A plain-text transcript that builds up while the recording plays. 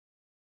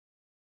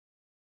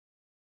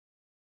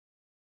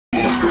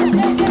In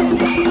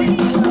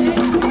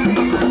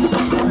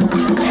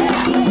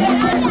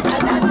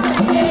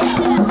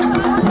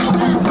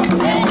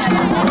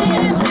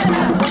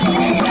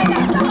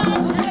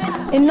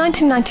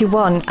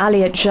 1991,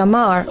 Aliet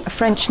Jamar, a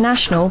French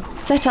national,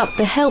 set up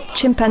the Help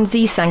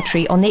Chimpanzee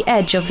Sanctuary on the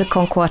edge of the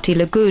Konkwati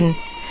Lagoon.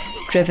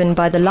 Driven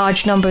by the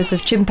large numbers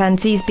of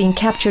chimpanzees being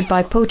captured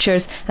by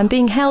poachers and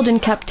being held in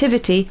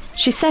captivity,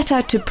 she set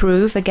out to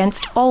prove,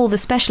 against all the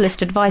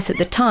specialist advice at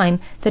the time,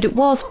 that it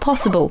was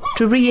possible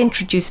to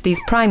reintroduce these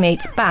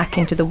primates back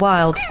into the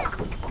wild.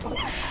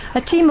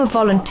 A team of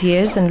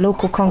volunteers and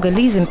local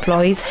Congolese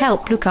employees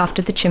help look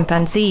after the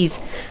chimpanzees,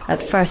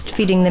 at first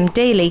feeding them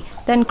daily,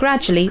 then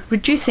gradually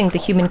reducing the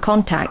human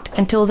contact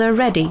until they're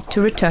ready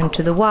to return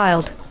to the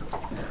wild.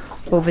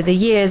 Over the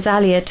years,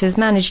 Aliet has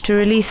managed to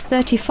release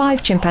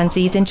 35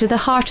 chimpanzees into the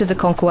heart of the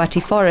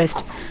Konkwati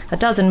forest. A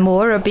dozen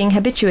more are being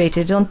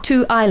habituated on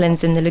 2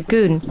 islands in the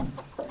lagoon.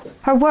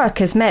 Her work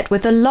has met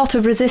with a lot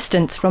of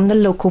resistance from the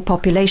local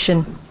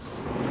population.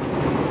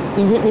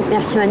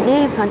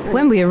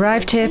 When we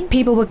arrived here,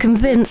 people were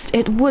convinced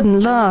it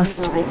wouldn't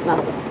last.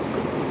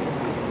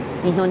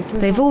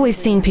 They've always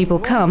seen people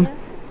come,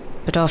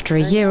 but after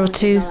a year or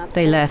 2,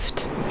 they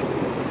left.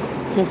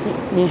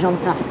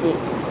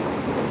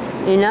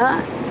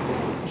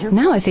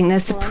 Now I think they're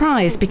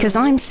surprised because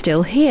I'm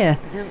still here,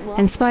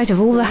 in spite of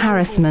all the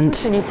harassment.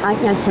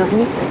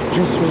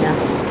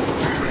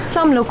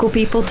 Some local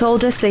people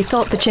told us they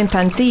thought the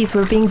chimpanzees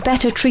were being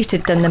better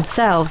treated than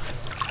themselves.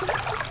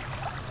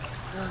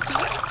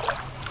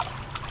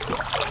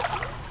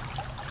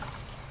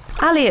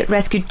 Aliet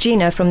rescued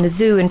Gina from the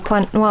zoo in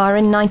Pointe Noire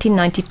in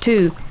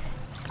 1992.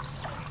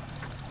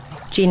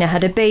 Gina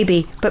had a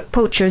baby, but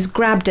poachers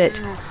grabbed it.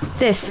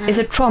 This is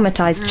a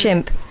traumatized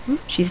chimp.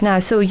 She's now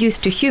so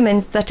used to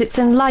humans that it's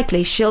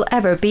unlikely she'll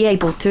ever be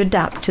able to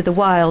adapt to the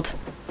wild.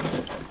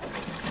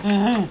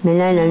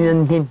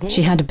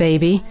 She had a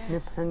baby.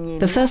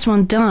 The first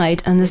one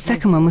died and the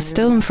second one was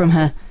stolen from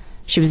her.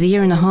 She was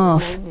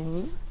 1.5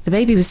 years. The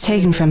baby was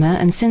taken from her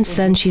and since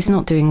then she's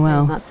not doing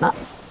well.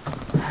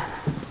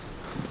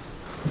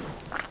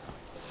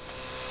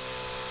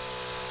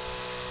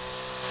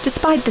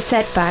 Despite the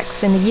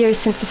setbacks in the years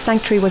since the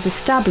sanctuary was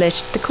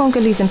established, the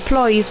Congolese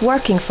employees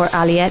working for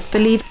Aliet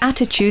believe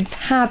attitudes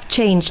have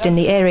changed in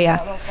the area.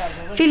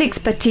 Felix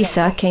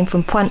Batissa came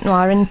from Pointe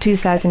Noire in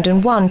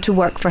 2001 to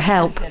work for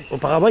Help.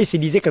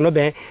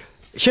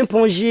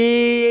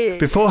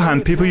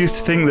 Beforehand, people used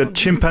to think that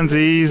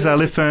chimpanzees,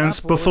 elephants,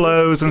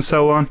 buffaloes and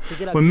so on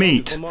were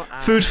meat,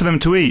 food for them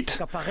to eat.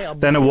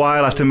 Then a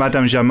while after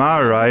Madame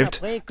Jamar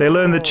arrived, they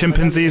learned that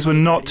chimpanzees were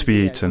not to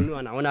be eaten.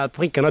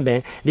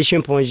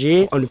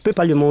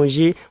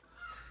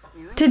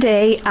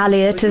 Today,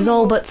 Aliet has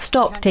all but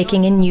stopped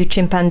taking in new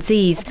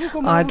chimpanzees,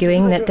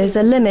 arguing that there's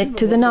a limit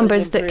to the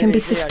numbers that can be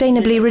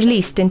sustainably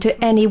released into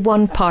any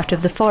one part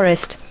of the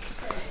forest.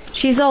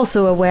 She's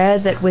also aware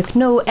that with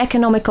no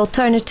economic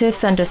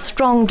alternatives and a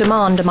strong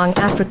demand among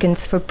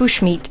Africans for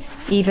bushmeat,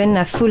 even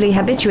a fully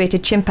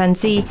habituated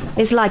chimpanzee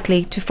is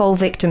likely to fall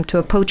victim to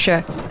a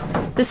poacher.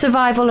 The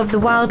survival of the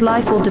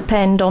wildlife will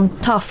depend on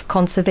tough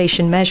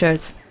conservation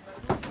measures.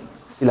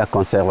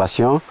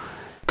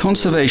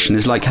 Conservation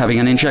is like having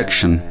an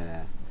injection.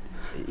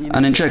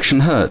 An injection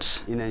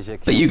hurts,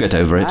 but you get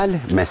over it.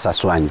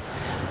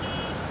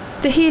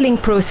 The healing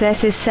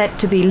process is set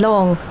to be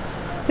long.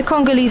 The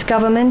Congolese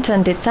government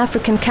and its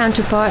African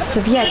counterparts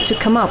have yet to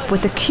come up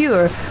with a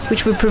cure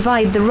which would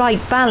provide the right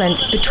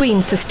balance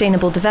between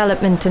sustainable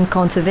development and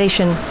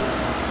conservation.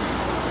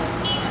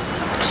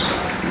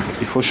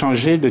 Il faut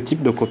changer de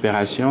type de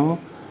coopération.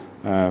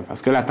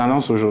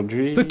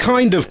 The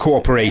kind of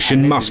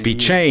cooperation must be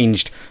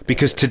changed,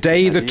 because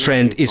today the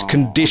trend is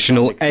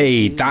conditional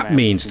aid. That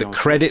means that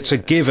credits are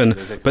given,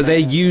 but they're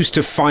used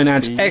to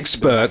finance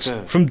experts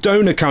from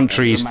donor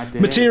countries,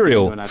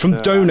 material from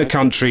donor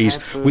countries,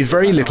 with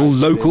very little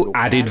local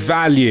added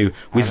value,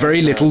 with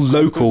very little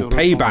local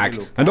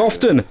payback, and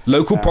often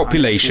local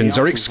populations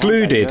are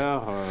excluded.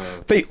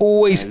 They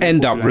always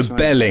end up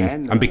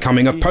rebelling and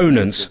becoming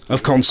opponents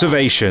of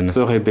conservation.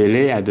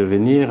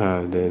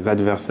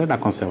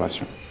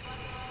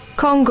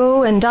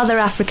 Congo and other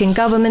African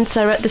governments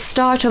are at the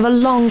start of a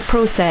long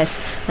process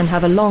and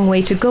have a long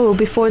way to go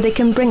before they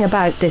can bring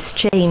about this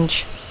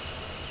change.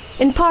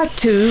 In part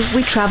 2,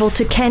 we travel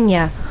to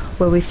Kenya,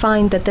 where we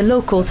find that the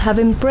locals have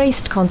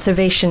embraced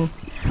conservation,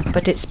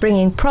 but it's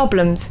bringing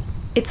problems,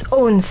 its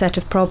own set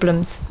of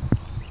problems.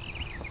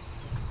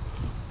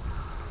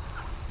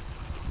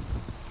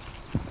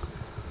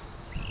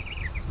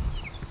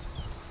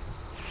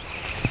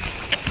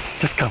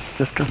 Just go,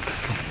 just go,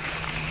 just go.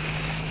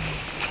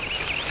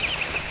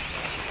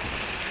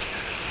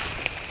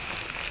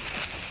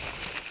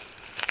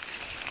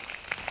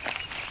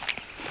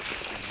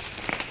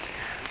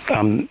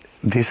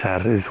 These are,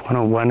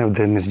 one of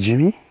them is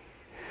Jimmy,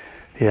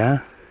 yeah.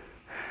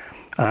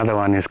 Another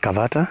one is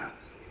Kavata.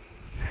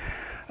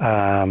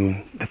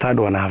 The third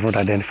one I have not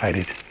identified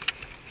it.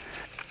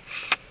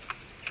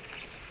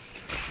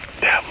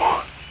 There are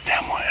more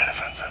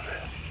elephants out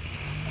there.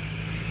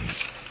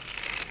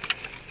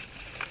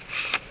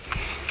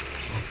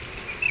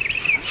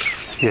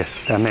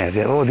 Yes, they're mares.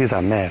 Yeah. Oh, these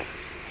are mares.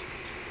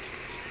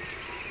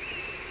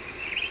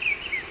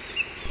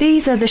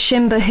 These are the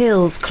Shimba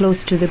Hills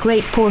close to the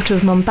great port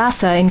of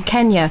Mombasa in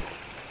Kenya.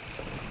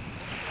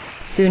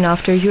 Soon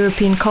after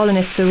European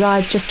colonists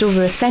arrived just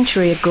over a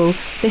century ago,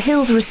 the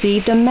hills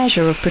received a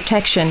measure of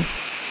protection.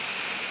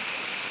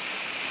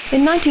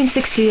 In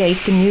 1968,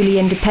 the newly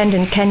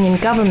independent Kenyan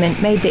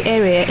government made the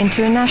area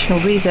into a national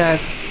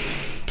reserve.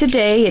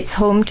 Today, it's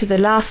home to the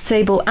last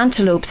sable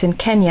antelopes in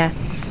Kenya.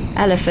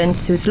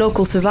 Elephants, whose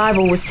local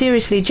survival was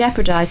seriously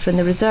jeopardized when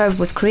the reserve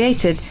was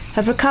created,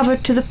 have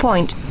recovered to the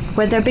point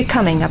where they're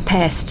becoming a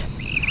pest.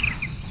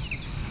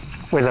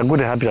 Well, it's a good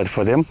habitat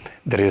for them.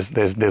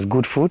 There's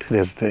good food,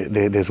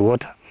 there's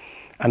water,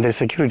 and there's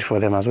security for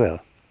them as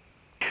well.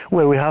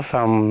 Well, we have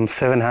some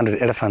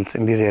 700 elephants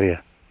in this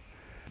area.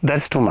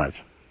 That's too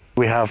much.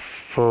 We have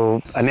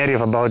an area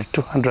of about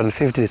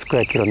 250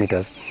 square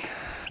kilometers.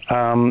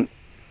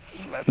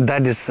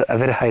 That is a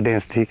very high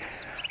density.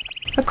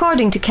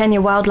 According to Kenya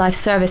Wildlife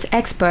Service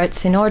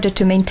experts, in order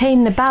to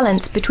maintain the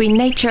balance between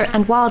nature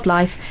and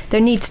wildlife,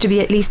 there needs to be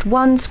at least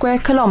 1 square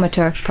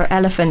kilometre per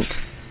elephant.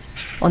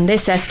 On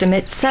this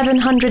estimate,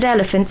 700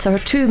 elephants are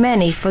too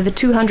many for the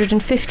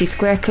 250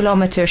 square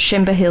kilometre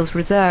Shimba Hills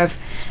Reserve,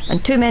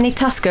 and too many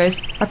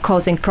tuskers are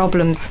causing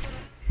problems.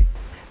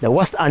 The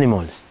worst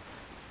animals,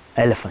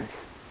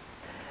 elephants.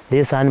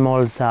 These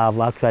animals have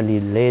actually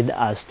led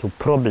us to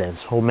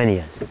problems for many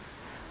years.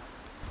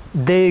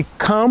 They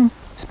come,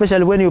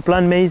 especially when you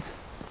plant maize,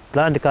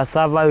 plant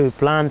cassava, you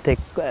plant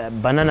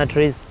banana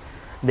trees,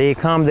 they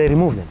come, they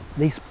remove them.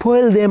 They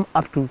spoil them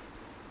up to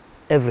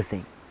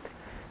everything.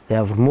 They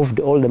have removed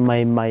all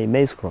my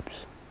maize crops.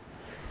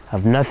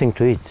 Have nothing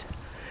to eat.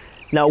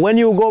 Now when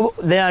you go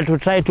there to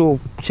try to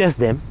chase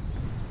them,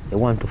 they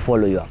want to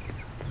follow you up.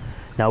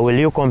 Now will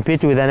you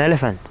compete with an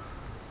elephant?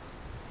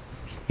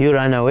 You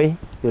run away,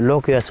 you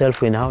lock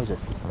yourself in houses.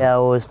 I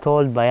was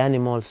told by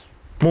animals,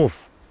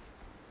 move.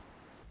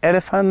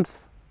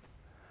 Elephants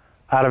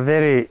are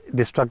very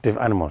destructive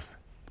animals.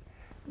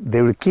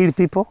 They will kill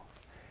people,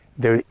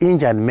 they will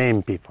injure and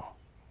maim people.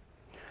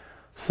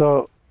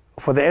 So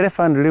for the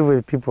elephant to live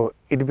with people,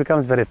 it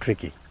becomes very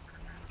tricky.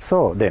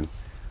 So then,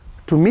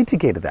 to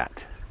mitigate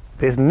that,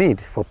 there's need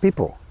for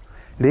people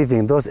living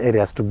in those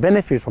areas to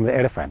benefit from the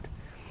elephant.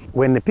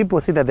 When the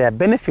people see that they are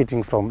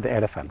benefiting from the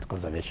elephant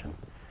conservation,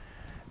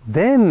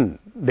 then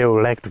they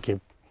would like to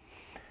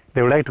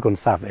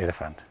conserve the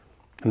elephant.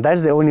 And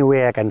that's the only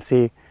way I can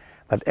see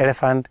that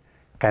elephant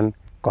can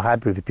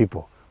cohabit with the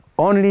people.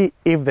 Only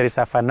if there is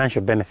a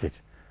financial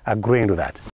benefit agreeing to that.